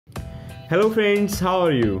Hello friends, how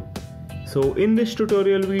are you? So in this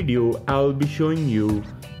tutorial video, I'll be showing you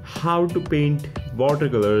how to paint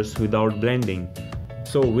watercolors without blending.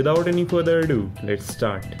 So without any further ado, let's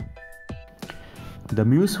start. The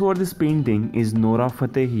muse for this painting is Nora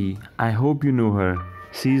Fatehi. I hope you know her.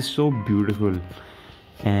 She is so beautiful.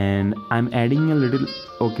 And I'm adding a little,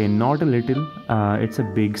 okay, not a little, it's a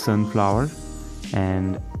big sunflower.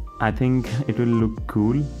 And I think it will look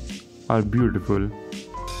cool or beautiful,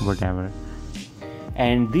 whatever.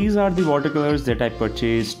 And these are the watercolors that I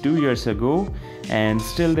purchased 2 years ago, and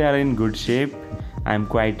still they are in good shape. I'm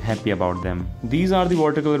quite happy about them. These are the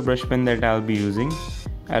watercolor brush pen that I'll be using,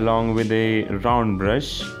 along with a round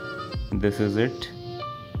brush. This is it.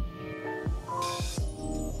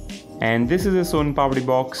 And this is a Son Papdi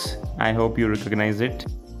box. I hope you recognize it.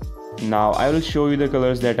 Now I will show you the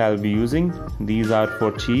colors that I'll be using. These are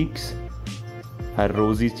for cheeks, her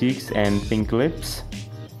rosy cheeks and pink lips.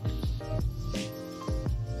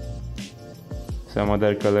 Some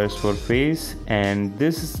other colors for face, and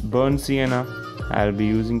this is burnt sienna I'll be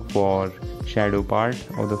using for shadow part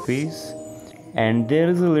of the face. And there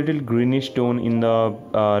is a little greenish tone in the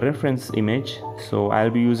reference image, so I'll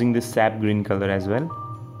be using this sap green color as well.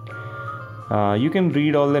 You can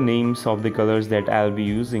read all the names of the colors that I'll be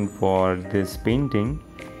using for this painting.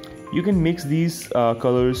 You can mix these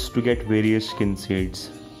colors to get various skin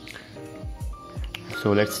shades.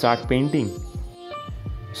 So let's start painting.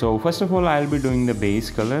 So first of all, I'll be doing the base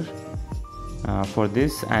color. For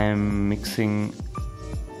this I am mixing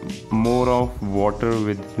more of water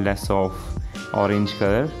with less of orange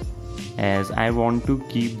color, as I want to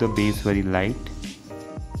keep the base very light.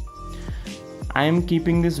 I am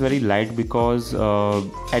keeping this very light because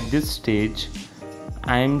at this stage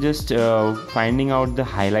I am just finding out the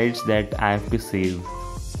highlights that I have to save,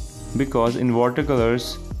 because in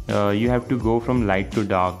watercolors you have to go from light to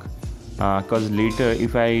dark. Because later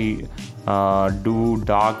if I do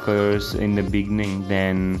dark colors in the beginning,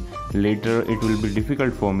 then later it will be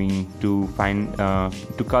difficult for me to find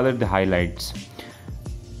to color the highlights.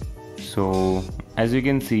 So as you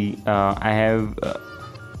can see, I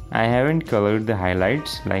haven't colored the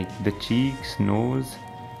highlights like the cheeks, nose,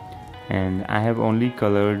 and I have only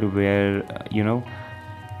colored where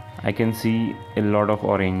I can see a lot of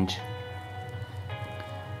orange.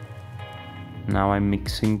 Now I'm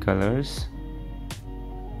mixing colors.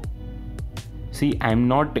 See, I'm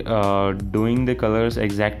not doing the colors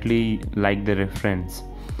exactly like the reference,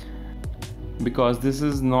 because this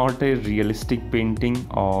is not a realistic painting,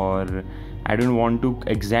 or I don't want to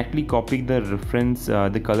exactly copy the reference,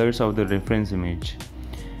 the colors of the reference image.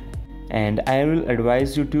 And I will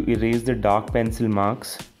advise you to erase the dark pencil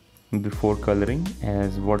marks before coloring,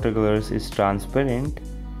 as watercolors is transparent.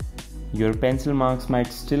 Your pencil marks might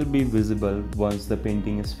still be visible once the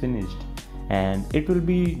painting is finished, and it will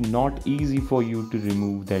be not easy for you to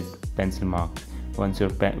remove that pencil mark once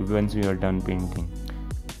you are done painting.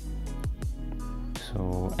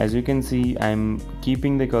 So as you can see, I'm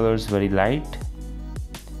keeping the colors very light,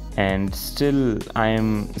 and still I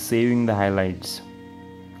am saving the highlights.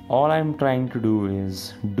 All I'm trying to do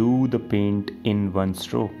is do the paint in one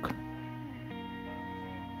stroke.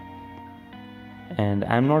 And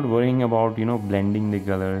I'm not worrying about blending the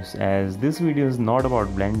colors, as this video is not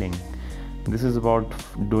about blending. This is about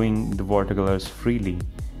doing the watercolors freely.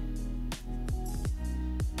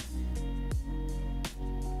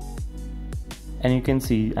 And you can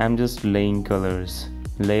see I'm just laying colors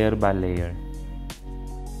layer by layer.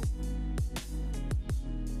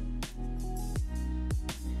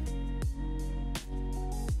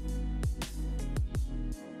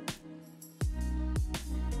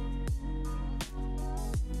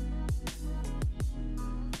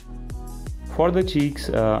 For the cheeks,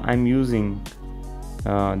 I'm using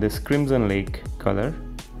this Crimson Lake color.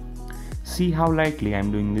 See how lightly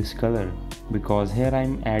I'm doing this color, because here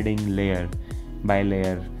I'm adding layer by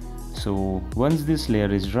layer. So once this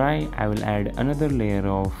layer is dry, I will add another layer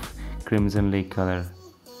of Crimson Lake color.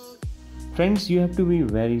 Friends, you have to be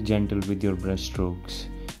very gentle with your brush strokes,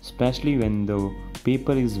 especially when the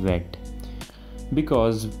paper is wet,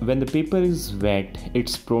 because when the paper is wet,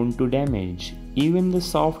 it's prone to damage. Even the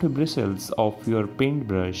soft bristles of your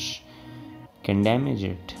paintbrush can damage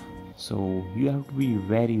it. So you have to be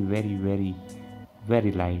very, very, very,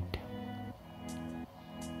 very light.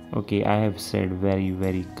 Okay, I have said very,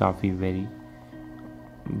 very, kafi very,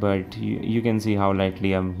 but you can see how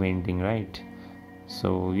lightly I'm painting, right?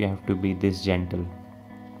 So you have to be this gentle.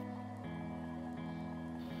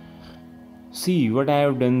 See what I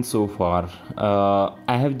have done so far.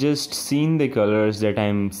 I have just seen the colors that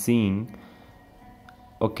I'm seeing.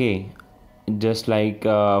 Okay, Just like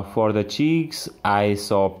for the cheeks, I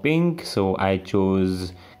saw pink, so I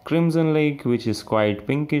chose Crimson Lake, which is quite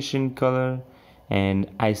pinkish in color. And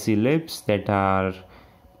I see lips that are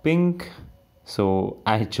pink, so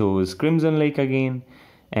I chose Crimson Lake again.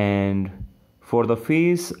 And for the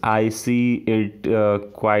face, I see it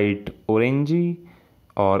quite orangey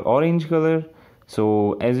or orange color.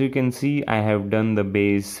 So as you can see, I have done the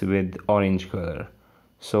base with orange color.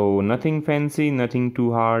 So nothing fancy, nothing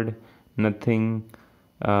too hard, nothing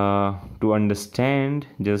to understand.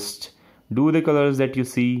 Just do the colors that you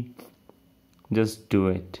see, just do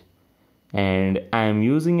it. And I am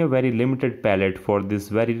using a very limited palette for this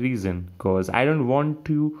very reason, because I don't want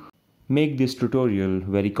to make this tutorial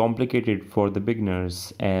very complicated for the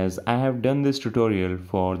beginners, as I have done this tutorial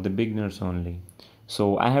for the beginners only.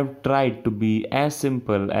 So I have tried to be as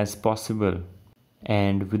simple as possible,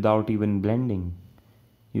 and without even blending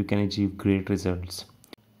you can achieve great results.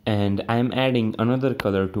 And I am adding another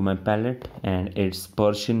color to my palette, and it's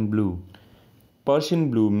Persian blue. Persian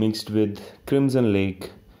blue mixed with Crimson Lake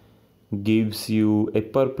gives you a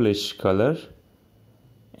purplish color,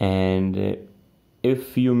 and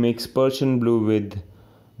if you mix Persian blue with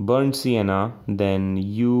burnt sienna, then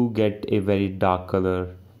you get a very dark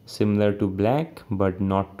color similar to black, but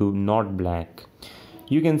not black.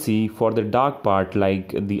 You can see for the dark part,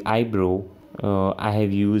 like the eyebrow, I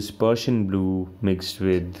have used Persian blue mixed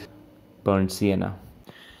with burnt sienna.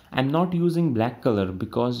 I'm not using black color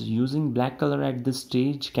because using black color at this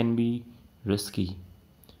stage can be risky.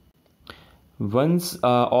 Once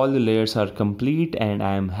all the layers are complete and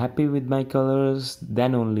I am happy with my colors,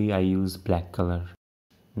 then only I use black color.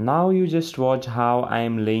 Now you just watch how I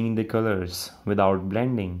am laying the colors without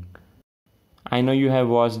blending. I know you have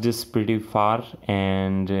watched this pretty far,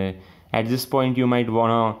 and at this point you might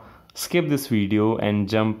wanna skip this video and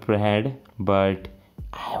jump ahead, but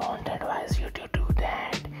I won't advise you to do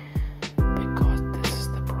that, because this is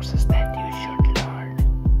the process that you should learn.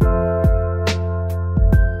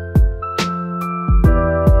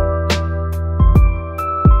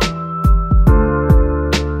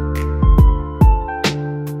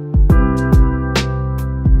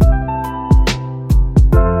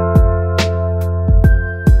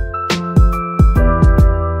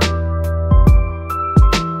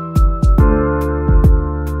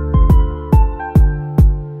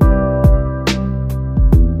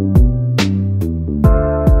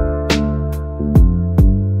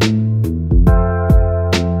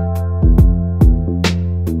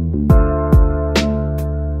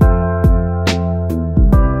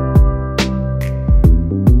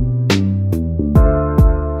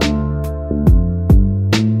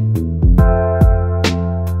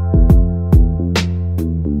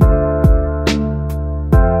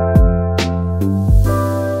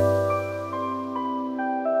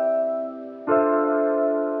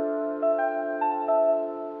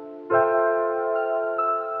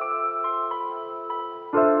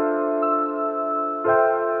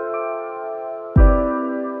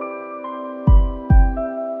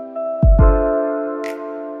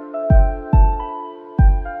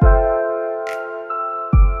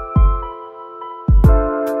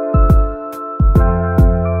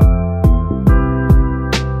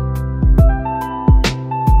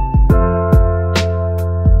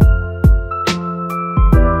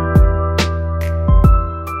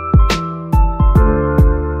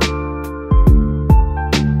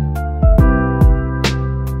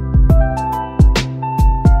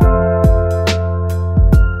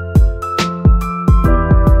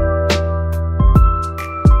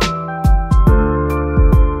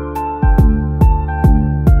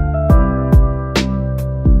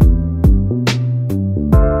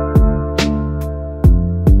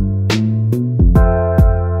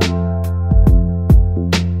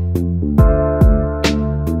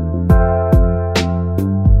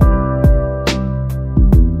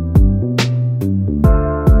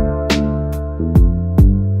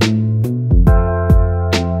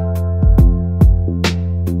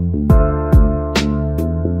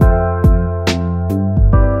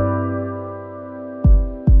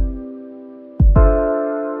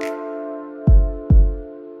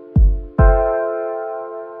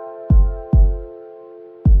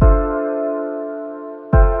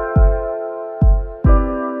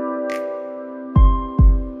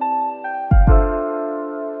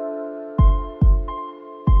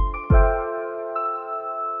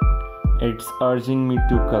 It's urging me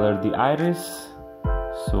to color the iris,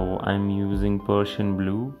 so I'm using Persian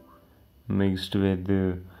blue mixed with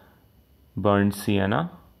burnt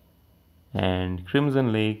sienna and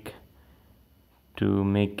Crimson Lake to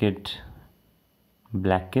make it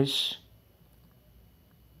blackish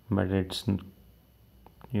but it's,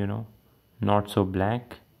 you know, not so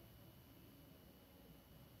black.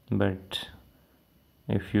 But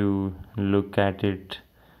if you look at it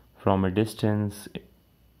from a distance,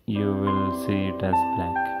 you will see it as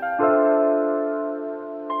black.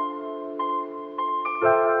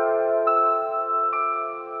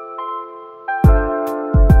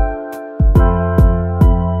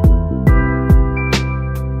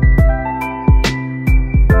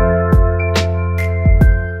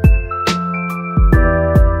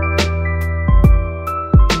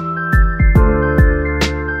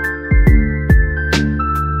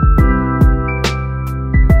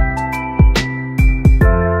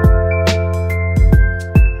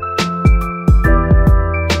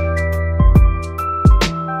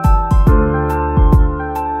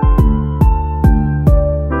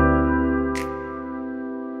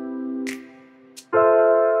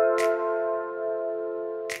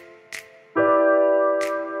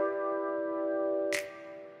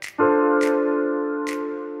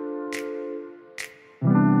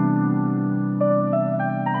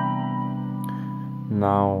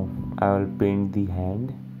 Now I will paint the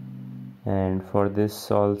hand, and for this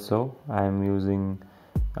also I am using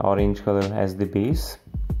orange color as the base.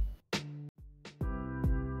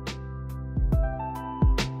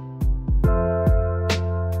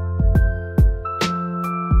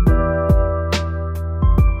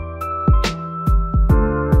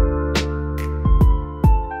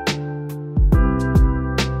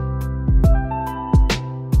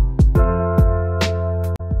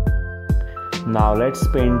 Now let's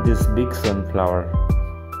paint this big sunflower.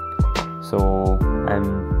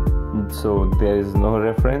 So there is no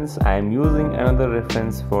reference. I am using another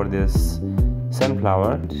reference for this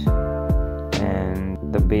sunflower,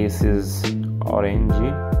 and the base is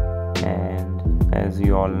orangey, and as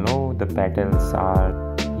you all know, the petals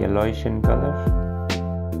are yellowish in color.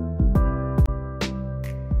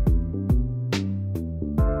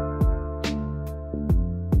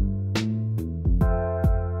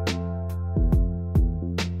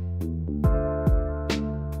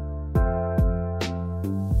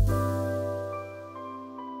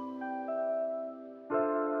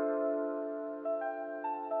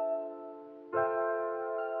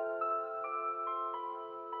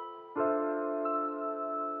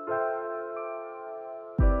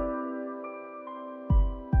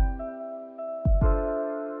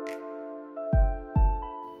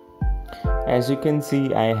 As you can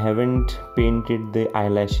see, I haven't painted the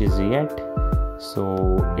eyelashes yet,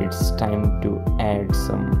 so it's time to add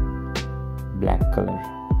some black color.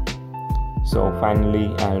 So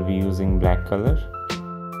finally I'll be using black color.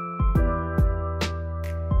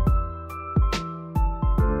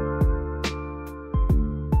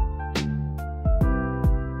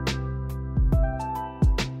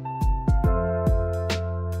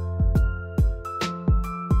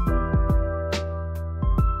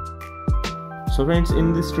 So friends,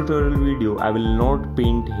 in this tutorial video I will not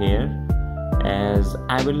paint hair, as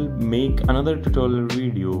I will make another tutorial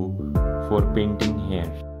video for painting hair.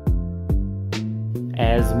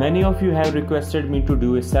 As many of you have requested me to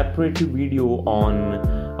do a separate video on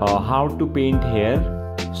how to paint hair,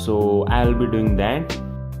 so I will be doing that,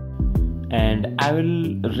 and I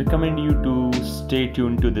will recommend you to stay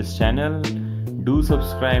tuned to this channel. Do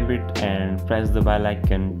subscribe it and press the bell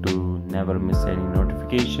icon to never miss any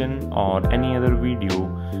notification or any other video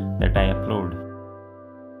that I upload.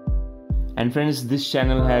 And friends, this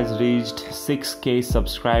channel has reached 6K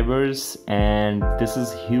subscribers, and this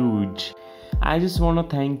is huge. I just want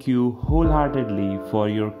to thank you wholeheartedly for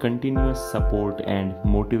your continuous support and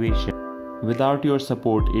motivation. Without your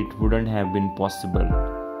support, it wouldn't have been possible.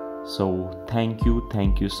 So thank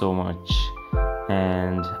you so much.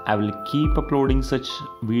 And I will keep uploading such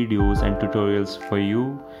videos and tutorials for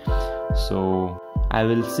you. So I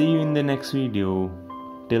will see you in the next video.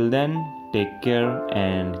 Till then, take care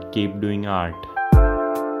and keep doing art.